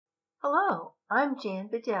Hello, I'm Jan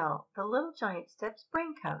Bedell, the Little Giant Steps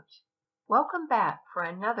Brain Coach. Welcome back for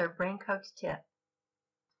another Brain Coach tip.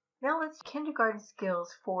 Now let's kindergarten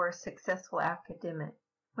skills for successful academic.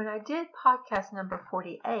 When I did podcast number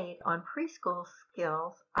 48 on preschool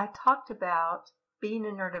skills, I talked about being a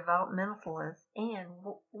neurodevelopmentalist and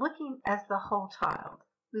looking as the whole child.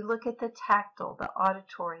 We look at the tactile, the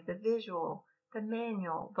auditory, the visual, the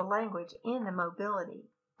manual, the language, and the mobility.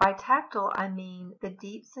 By tactile, I mean the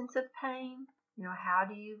deep sense of pain. How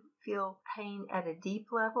do you feel pain at a deep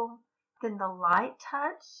level? Then the light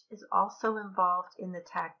touch is also involved in the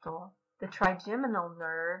tactile. The trigeminal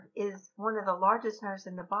nerve is one of the largest nerves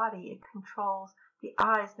in the body. It controls the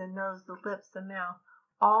eyes, the nose, the lips, the mouth,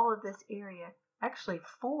 all of this area. Actually,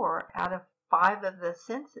 4 out of 5 of the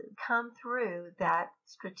senses come through that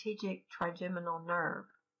strategic trigeminal nerve.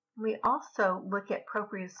 We also look at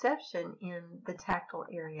proprioception in the tactile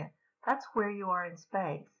area. That's where you are in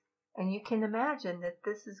space. And you can imagine that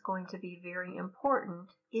this is going to be very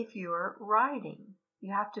important if you're writing.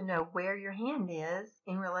 You have to know where your hand is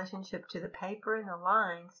in relationship to the paper and the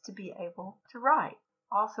lines to be able to write.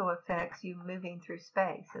 Also affects you moving through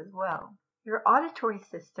space as well. Your auditory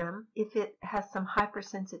system, if it has some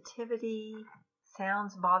hypersensitivity,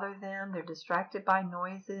 sounds bother them, they're distracted by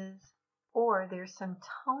noises, or there's some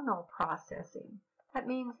tonal processing. That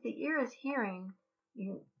means the ear is hearing.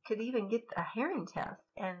 You could even get a hearing test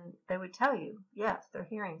and they would tell you, yes, their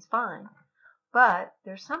hearing's fine. But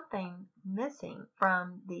there's something missing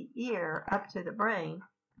from the ear up to the brain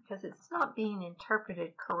because it's not being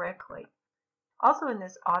interpreted correctly. Also in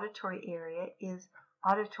this auditory area is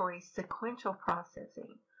auditory sequential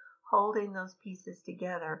processing, holding those pieces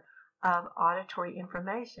together of auditory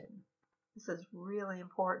information. This is really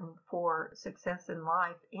important for success in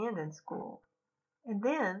life and in school. And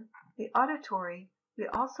then the auditory, we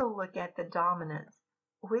also look at the dominance.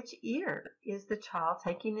 Which ear is the child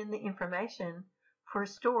taking in the information for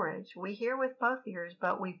storage? We hear with both ears,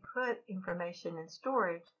 but we put information in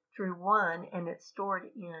storage through one and it's stored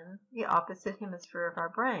in the opposite hemisphere of our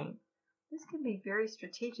brain. This can be very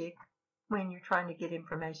strategic when you're trying to get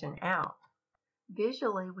information out.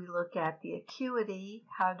 Visually, we look at the acuity.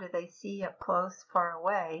 How do they see up close, far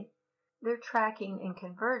away? Their tracking and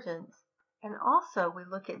convergence. And also, we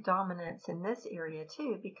look at dominance in this area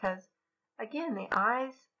too, because again, the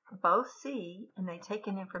eyes both see and they take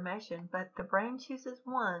in information, but the brain chooses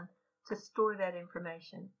one to store that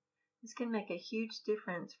information. This can make a huge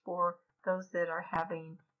difference for those that are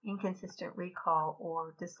having inconsistent recall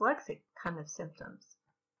or dyslexic kind of symptoms.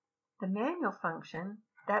 The manual function,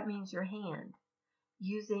 that means your hand.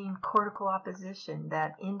 Using cortical opposition,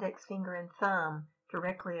 that index finger and thumb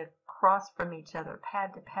directly across from each other,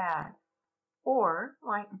 pad to pad. Or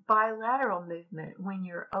like bilateral movement when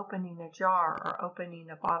you're opening a jar or opening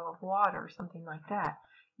a bottle of water or something like that.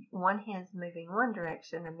 One hand's moving one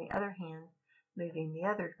direction and the other hand moving the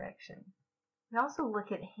other direction. We also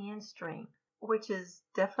look at hand strength, which is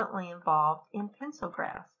definitely involved in pencil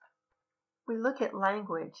grasp. We look at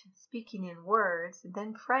language, speaking in words,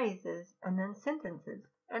 then phrases, and then sentences,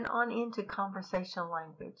 and on into conversational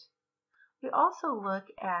language. We also look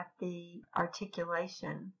at the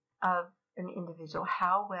articulation of an individual.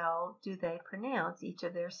 How well do they pronounce each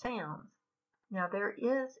of their sounds? Now, there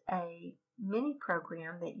is a mini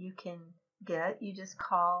program that you can get. You just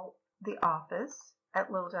call the office at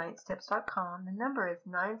littlegiantsteps.com. The number is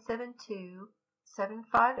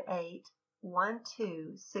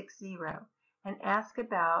 972-758-1260 and ask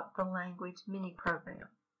about the language mini program.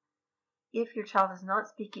 If your child is not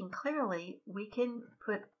speaking clearly, we can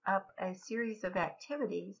put up a series of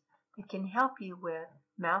activities that can help you with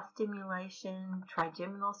mouth stimulation,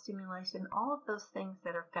 trigeminal stimulation, all of those things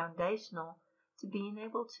that are foundational to being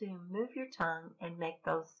able to move your tongue and make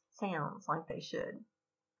those sounds like they should.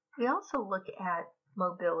 We also look at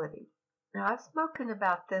mobility. Now, I've spoken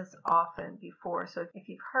about this often before, so if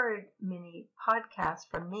you've heard many podcasts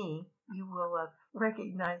from me, you will have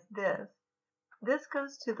recognized this. This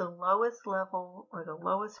goes to the lowest level or the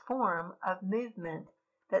lowest form of movement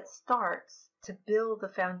that starts to build the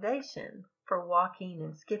foundation for walking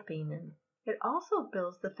and skipping. And it also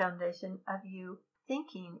builds the foundation of you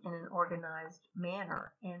thinking in an organized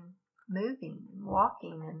manner and moving and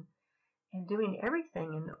walking and doing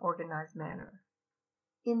everything in an organized manner.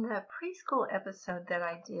 In the preschool episode that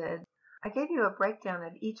I did, I gave you a breakdown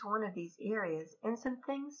of each one of these areas and some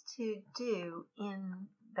things to do in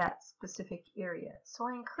that specific area. So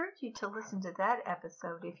I encourage you to listen to that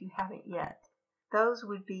episode if you haven't yet. Those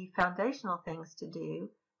would be foundational things to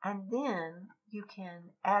do, and then you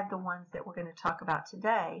can add the ones that we're going to talk about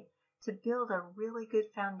today to build a really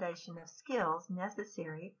good foundation of skills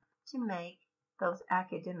necessary to make those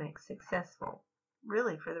academics successful,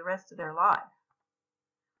 really for the rest of their life.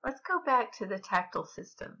 Let's go back to the tactile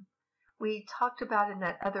system. We talked about in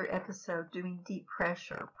that other episode doing deep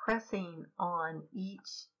pressure, pressing on each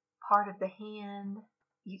part of the hand,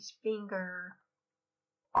 each finger,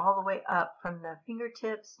 all the way up from the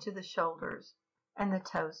fingertips to the shoulders and the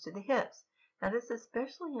toes to the hips. Now this is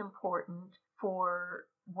especially important for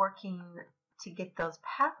working to get those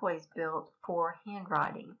pathways built for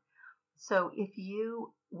handwriting. So if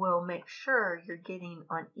you will make sure you're getting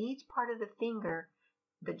on each part of the finger,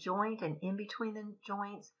 the joint and in between the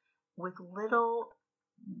joints with little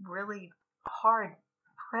really hard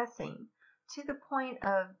pressing to the point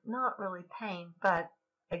of not really pain but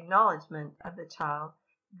acknowledgement of the child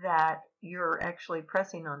that you're actually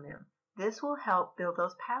pressing on them. This will help build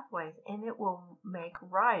those pathways and it will make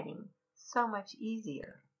writing so much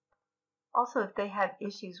easier. Also, if they have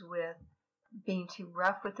issues with being too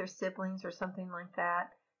rough with their siblings or something like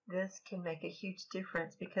that, this can make a huge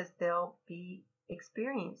difference because they'll be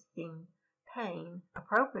experiencing pain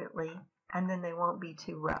appropriately and then they won't be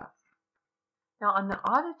too rough. Now on the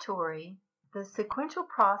auditory, the sequential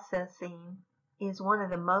processing is one of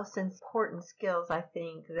the most important skills I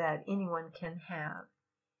think that anyone can have.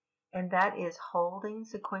 And that is holding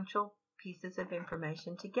sequential pieces of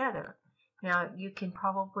information together. Now you can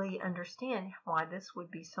probably understand why this would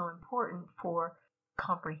be so important for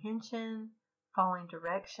comprehension, following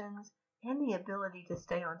directions, and the ability to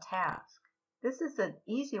stay on task. This is an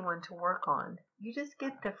easy one to work on. You just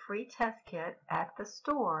get the free test kit at the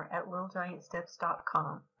store at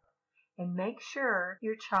littlegiantsteps.com and make sure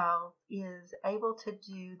your child is able to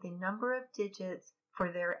do the number of digits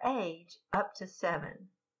for their age up to 7.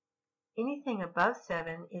 Anything above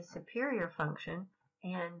 7 is superior function,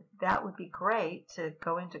 and that would be great to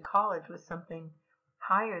go into college with something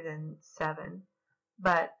higher than 7,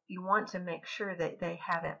 but you want to make sure that they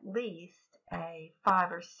have at least a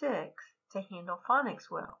 5 or 6 to handle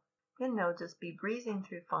phonics well. Then they'll just be breezing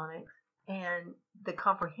through phonics, and the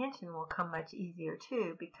comprehension will come much easier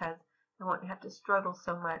too because they won't have to struggle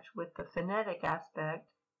so much with the phonetic aspect.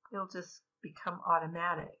 It'll just become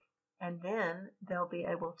automatic. And then they'll be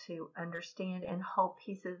able to understand and hold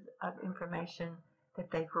pieces of information that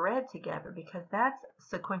they've read together because that's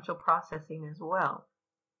sequential processing as well.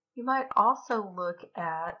 You might also look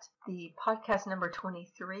at the podcast number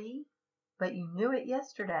 23, but you knew it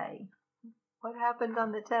yesterday. What happened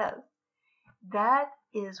on the test? That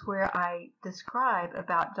is where I describe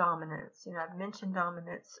about dominance. I've mentioned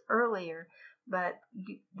dominance earlier, but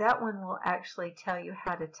that one will actually tell you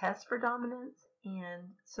how to test for dominance and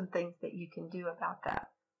some things that you can do about that.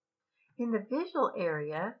 In the visual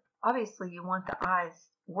area, obviously you want the eyes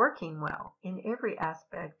working well in every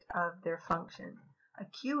aspect of their function.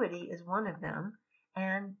 Acuity is one of them,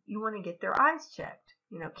 and you want to get their eyes checked.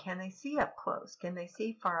 Can they see up close? Can they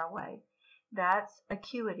see far away? That's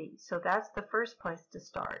acuity, so that's the first place to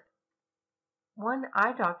start. One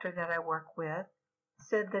eye doctor that I work with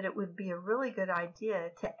said that it would be a really good idea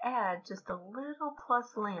to add just a little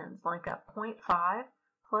plus lens, like a 0.5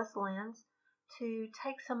 plus lens, to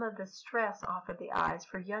take some of the stress off of the eyes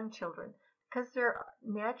for young children because they're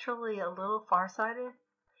naturally a little farsighted.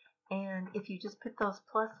 And if you just put those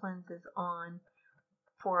plus lenses on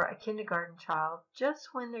for a kindergarten child just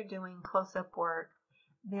when they're doing close-up work,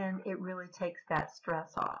 then it really takes that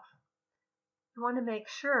stress off. You want to make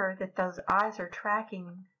sure that those eyes are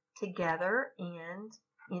tracking together and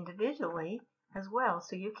individually as well.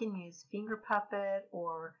 So you can use finger puppet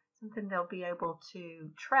or something they'll be able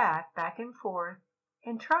to track back and forth.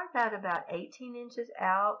 And try that about 18 inches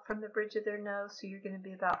out from the bridge of their nose. So you're going to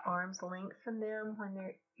be about arm's length from them when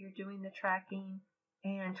you're doing the tracking.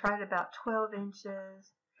 And try it about 12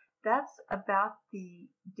 inches. That's about the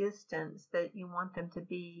distance that you want them to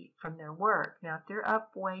be from their work. Now, if they're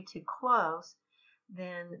up way too close,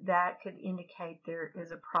 then that could indicate there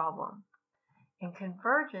is a problem. And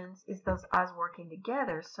convergence is those eyes working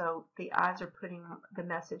together, so the eyes are putting the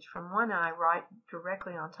message from one eye right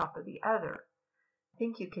directly on top of the other. I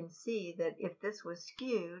think you can see that if this was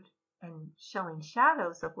skewed and showing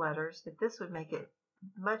shadows of letters, that this would make it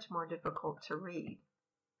much more difficult to read.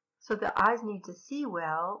 So the eyes need to see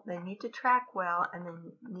well, they need to track well, and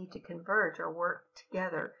they need to converge or work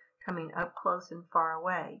together, coming up close and far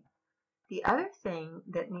away. The other thing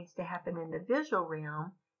that needs to happen in the visual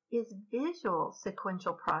realm is visual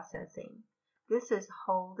sequential processing. This is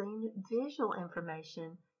holding visual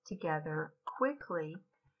information together quickly,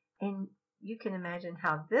 and you can imagine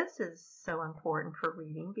how this is so important for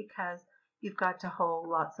reading because you've got to hold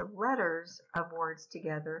lots of letters of words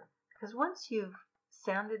together, because once you've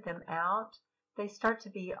sounded them out, they start to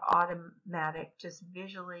be automatic, just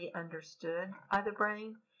visually understood by the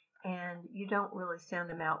brain, and you don't really sound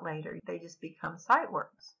them out later. They just become sight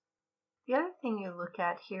words. The other thing you look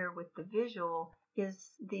at here with the visual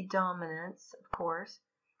is the dominance, of course,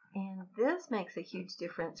 and this makes a huge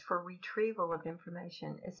difference for retrieval of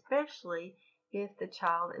information, especially if the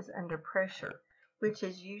child is under pressure, which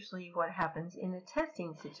is usually what happens in a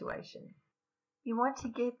testing situation. You want to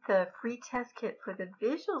get the free test kit for the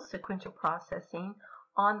visual sequential processing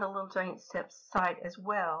on the Little Giant Steps site as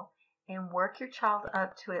well, and work your child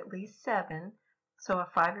up to at least 7. So a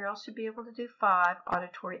 5-year-old should be able to do 5,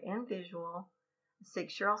 auditory and visual. A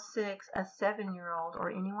 6-year-old 6, a 7-year-old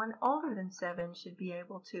or anyone older than 7 should be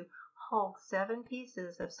able to hold 7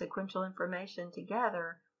 pieces of sequential information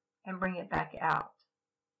together and bring it back out.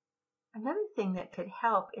 Another thing that could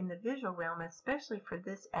help in the visual realm, especially for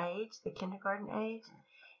this age, the kindergarten age,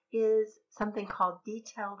 is something called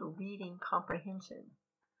detailed reading comprehension.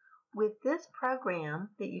 With this program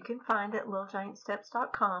that you can find at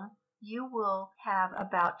littlegiantsteps.com, you will have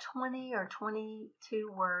about 20 or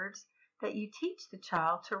 22 words that you teach the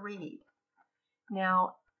child to read.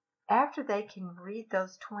 Now, after they can read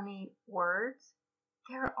those 20 words,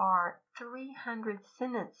 there are 300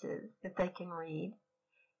 sentences that they can read,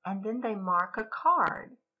 and then they mark a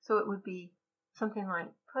card. So it would be something like,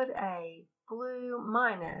 put a blue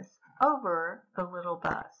minus over the little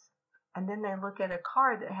bus. And then they look at a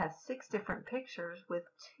card that has 6 different pictures with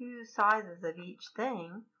 2 sizes of each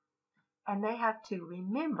thing, and they have to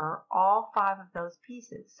remember all 5 of those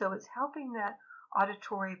pieces. So it's helping that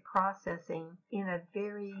auditory processing in a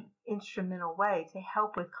very instrumental way to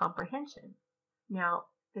help with comprehension. Now,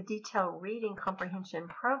 the detailed reading comprehension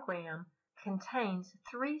program contains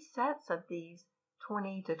 3 sets of these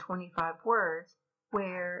 20 to 25 words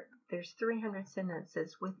where there's 300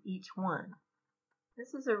 sentences with each one.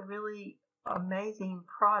 This is a really amazing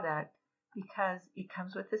product because it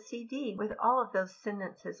comes with a CD with all of those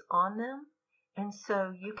sentences on them, and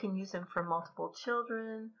so you can use them for multiple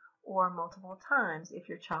children or multiple times if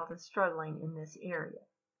your child is struggling in this area.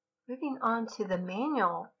 Moving on to the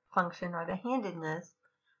manual function or the handedness,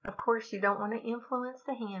 of course you don't want to influence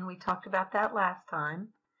the hand. We talked about that last time.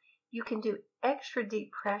 You can do extra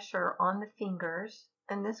deep pressure on the fingers,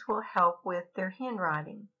 and this will help with their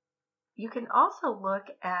handwriting. You can also look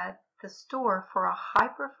at the store for a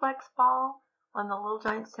hyperflex ball on the Little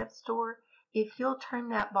Giant Steps store. If you'll turn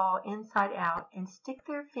that ball inside out and stick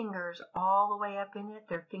their fingers all the way up in it,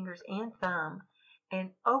 their fingers and thumb, and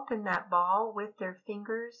open that ball with their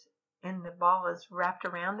fingers and the ball is wrapped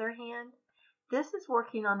around their hand, this is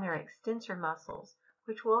working on their extensor muscles,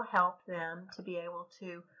 which will help them to be able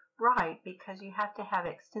to write because you have to have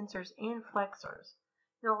extensors and flexors.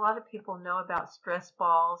 You know, a lot of people know about stress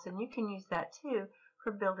balls, and you can use that too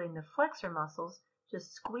for building the flexor muscles,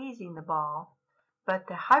 just squeezing the ball. But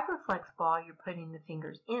the hyperflex ball, you're putting the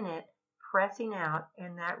fingers in it, pressing out,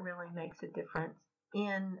 and that really makes a difference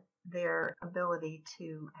in their ability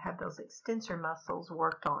to have those extensor muscles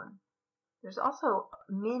worked on. There's also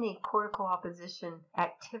many cortical opposition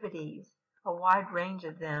activities, a wide range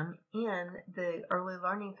of them in the Early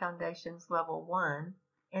Learning Foundations Level 1,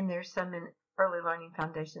 and there's some in Early Learning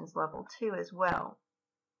Foundations Level 2 as well.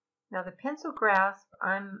 Now the pencil grasp,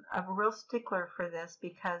 I'm a real stickler for this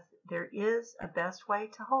because there is a best way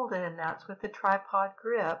to hold it, and that's with the tripod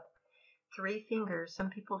grip, 3 fingers. Some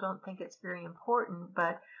people don't think it's very important,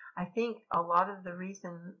 but I think a lot of the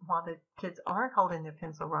reason why the kids aren't holding their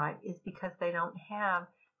pencil right is because they don't have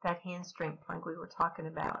that hand strength like we were talking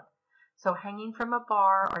about. So hanging from a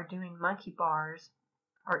bar or doing monkey bars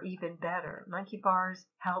are even better. Monkey bars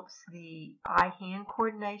helps the eye-hand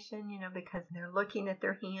coordination, because they're looking at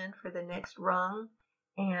their hand for the next rung,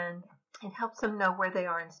 and it helps them know where they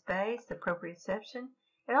are in space, the proprioception.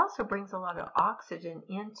 It also brings a lot of oxygen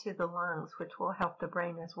into the lungs, which will help the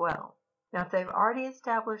brain as well. Now, if they've already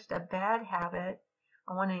established a bad habit,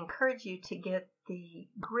 I want to encourage you to get the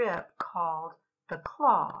grip called the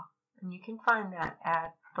claw, and you can find that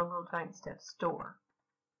at the Little Giant Steps store.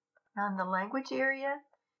 Now, in the language area,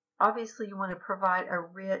 obviously you want to provide a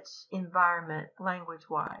rich environment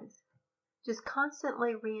language-wise. Just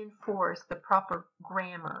constantly reinforce the proper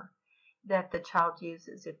grammar that the child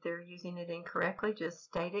uses. If they're using it incorrectly, just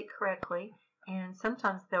state it correctly, and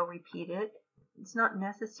sometimes they'll repeat it. It's not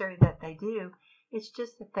necessary that they do, it's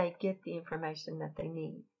just that they get the information that they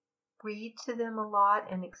need. Read to them a lot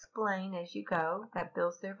and explain as you go. That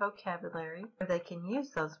builds their vocabulary, or they can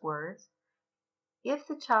use those words. If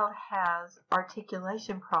the child has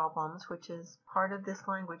articulation problems, which is part of this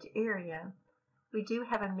language area, we do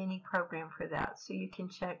have a mini program for that, so you can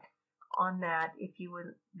check on that if you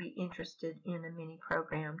would be interested in a mini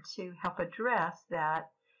program to help address that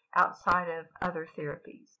outside of other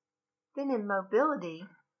therapies. Then in mobility,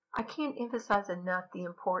 I can't emphasize enough the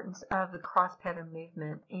importance of the cross-pattern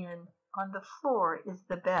movement, and on the floor is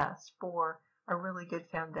the best for a really good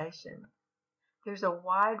foundation. There's a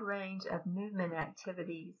wide range of movement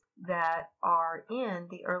activities that are in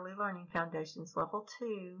the Early Learning Foundations Level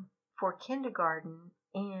 2 for kindergarten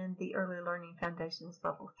and the Early Learning Foundations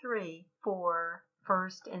Level 3 for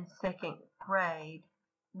first and second grade.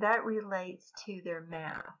 That relates to their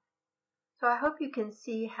math. So I hope you can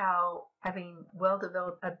see how having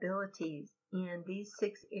well-developed abilities in these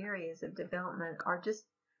 6 areas of development are just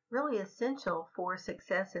really essential for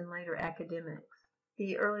success in later academics.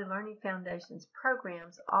 The Early Learning Foundations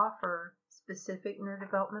programs offer specific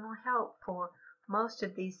neurodevelopmental help for most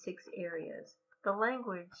of these 6 areas. The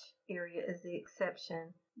language area is the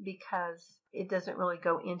exception because it doesn't really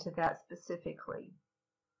go into that specifically.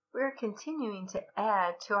 We're continuing to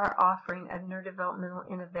add to our offering of neurodevelopmental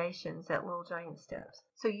innovations at Little Giant Steps,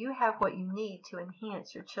 so you have what you need to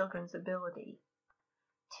enhance your children's ability.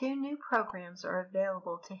 2 new programs are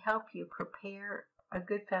available to help you prepare a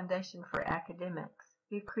good foundation for academics.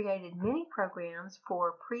 We've created many programs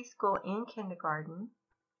for preschool and kindergarten.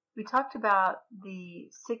 We talked about the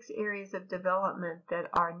 6 areas of development that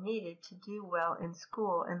are needed to do well in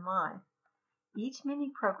school and life. Each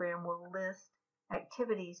mini program will list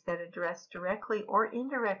activities that address directly or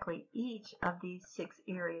indirectly each of these 6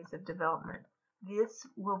 areas of development. This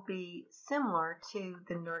will be similar to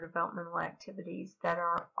the neurodevelopmental activities that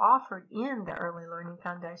are offered in the Early Learning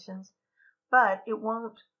Foundations, but it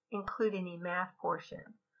won't include any math portion.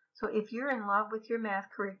 So if you're in love with your math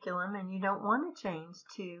curriculum and you don't want to change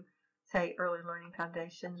to, say, Early Learning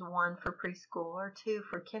Foundations 1 for preschool or 2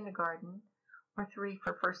 for kindergarten or 3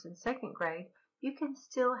 for first and second grade, you can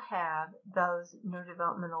still have those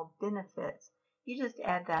neurodevelopmental benefits. You just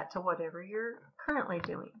add that to whatever you're currently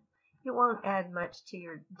doing. It won't add much to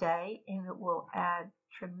your day, and it will add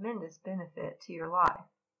tremendous benefit to your life.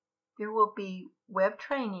 There will be web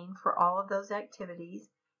training for all of those activities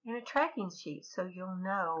and a tracking sheet so you'll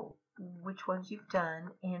know which ones you've done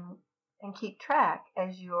and keep track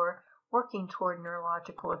as you're working toward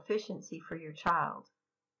neurological efficiency for your child.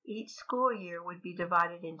 Each school year would be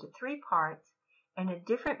divided into 3 parts, and a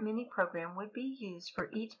different mini program would be used for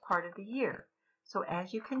each part of the year. So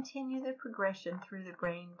as you continue the progression through the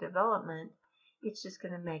brain development, it's just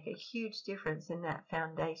going to make a huge difference in that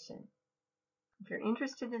foundation. If you're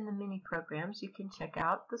interested in the mini programs, you can check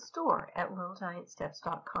out the store at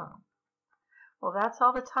littlegiantsteps.com. Well, that's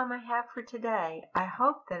all the time I have for today. I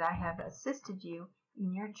hope that I have assisted you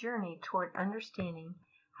in your journey toward understanding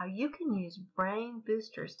how you can use brain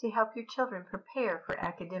boosters to help your children prepare for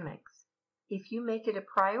academics. If you make it a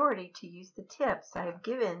priority to use the tips I have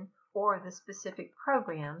given or the specific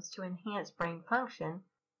programs to enhance brain function,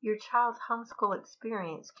 your child's homeschool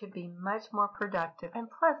experience could be much more productive and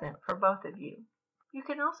pleasant for both of you. You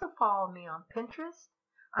can also follow me on Pinterest.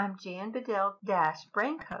 I'm Jan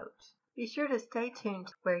Bedell-Brain Coach. Be sure to stay tuned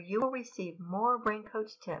where you will receive more Brain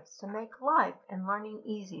Coach tips to make life and learning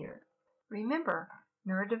easier. Remember,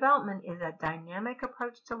 neurodevelopment is a dynamic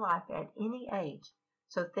approach to life at any age,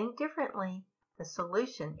 so think differently. The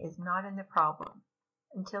solution is not in the problem.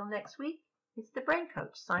 Until next week, it's the Brain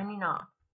Coach signing off.